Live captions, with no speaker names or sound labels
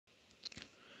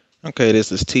Okay,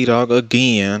 this is T-Dog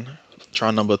again. Try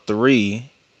number 3.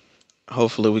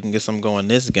 Hopefully we can get some going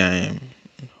this game.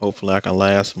 Hopefully I can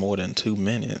last more than 2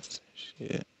 minutes.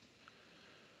 Shit.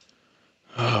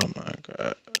 Oh my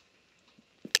god.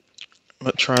 I'm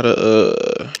gonna try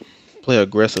to play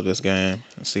aggressive this game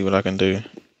and see what I can do.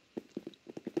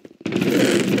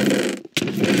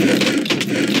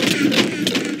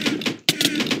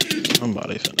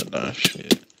 Somebody finna die.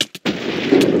 Shit.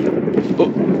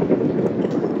 Oh.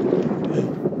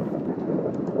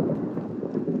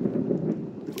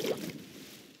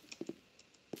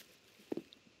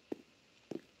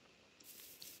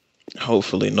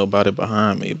 Hopefully nobody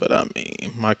behind me, but I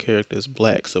mean, my character is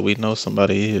black, so we know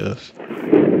somebody is.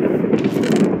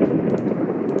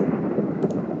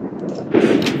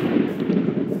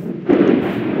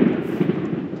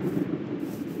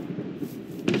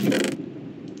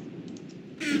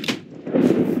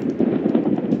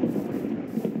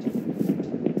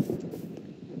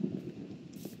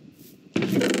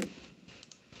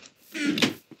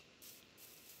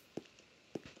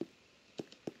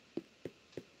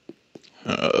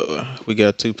 We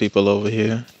got 2 people over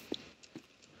here.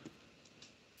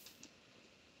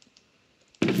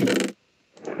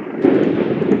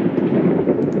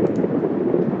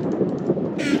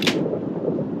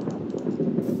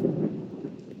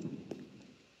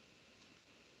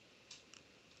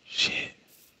 Shit.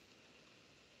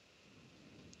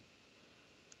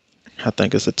 I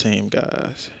think it's a team,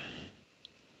 guys.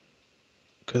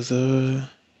 Cause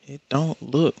it don't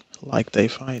look like they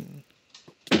fighting.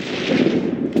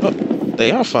 Oh,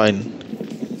 they are fighting.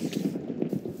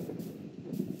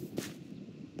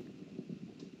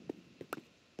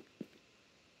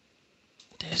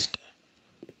 This.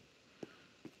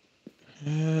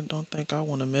 Don't think I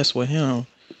want to mess with him.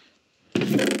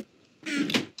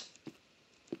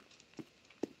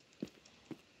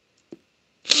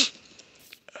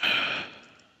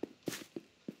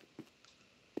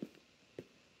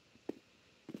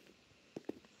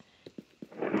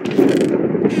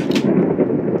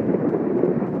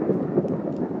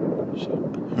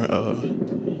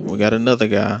 We got another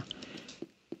guy.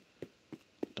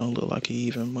 Don't look like he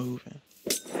even moving.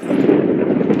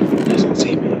 Doesn't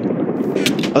see me.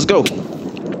 Let's go.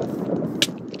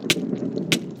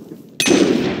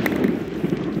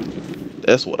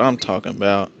 That's what I'm talking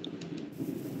about.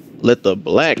 Let the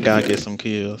black guy get some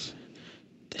kills.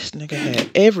 This nigga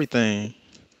had everything.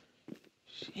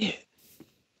 Shit.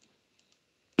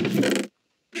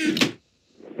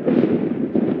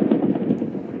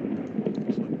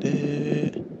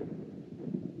 Dead.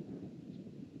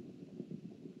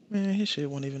 Man, his shit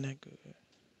wasn't even that good.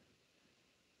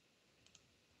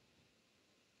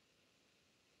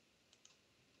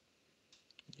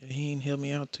 Yeah, he ain't helped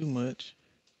me out too much.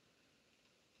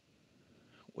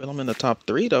 Well, I'm in the top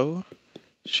 3 though.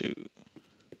 Shoot.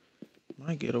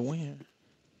 Might get a win.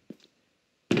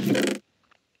 If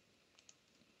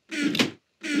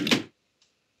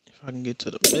I can get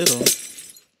to the middle,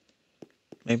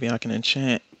 maybe I can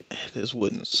enchant this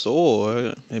wooden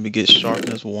sword. Maybe get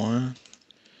sharpness 1.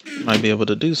 Might be able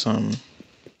to do something.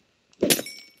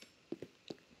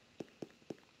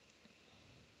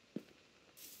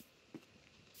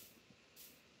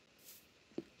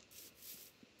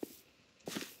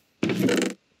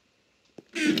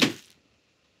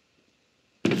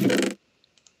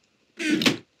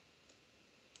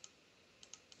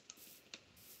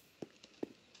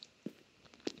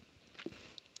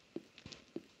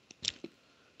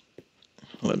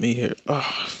 Let me hear. Oh,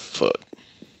 fuck.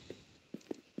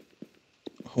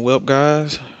 Well,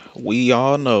 guys, we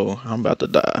all know I'm about to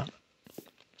die.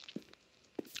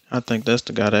 I think that's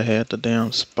the guy that had the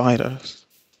damn spiders.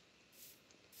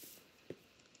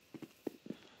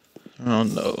 I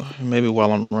don't know. Maybe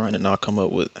while I'm running, I'll come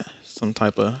up with some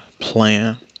type of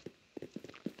plan.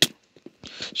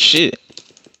 Shit.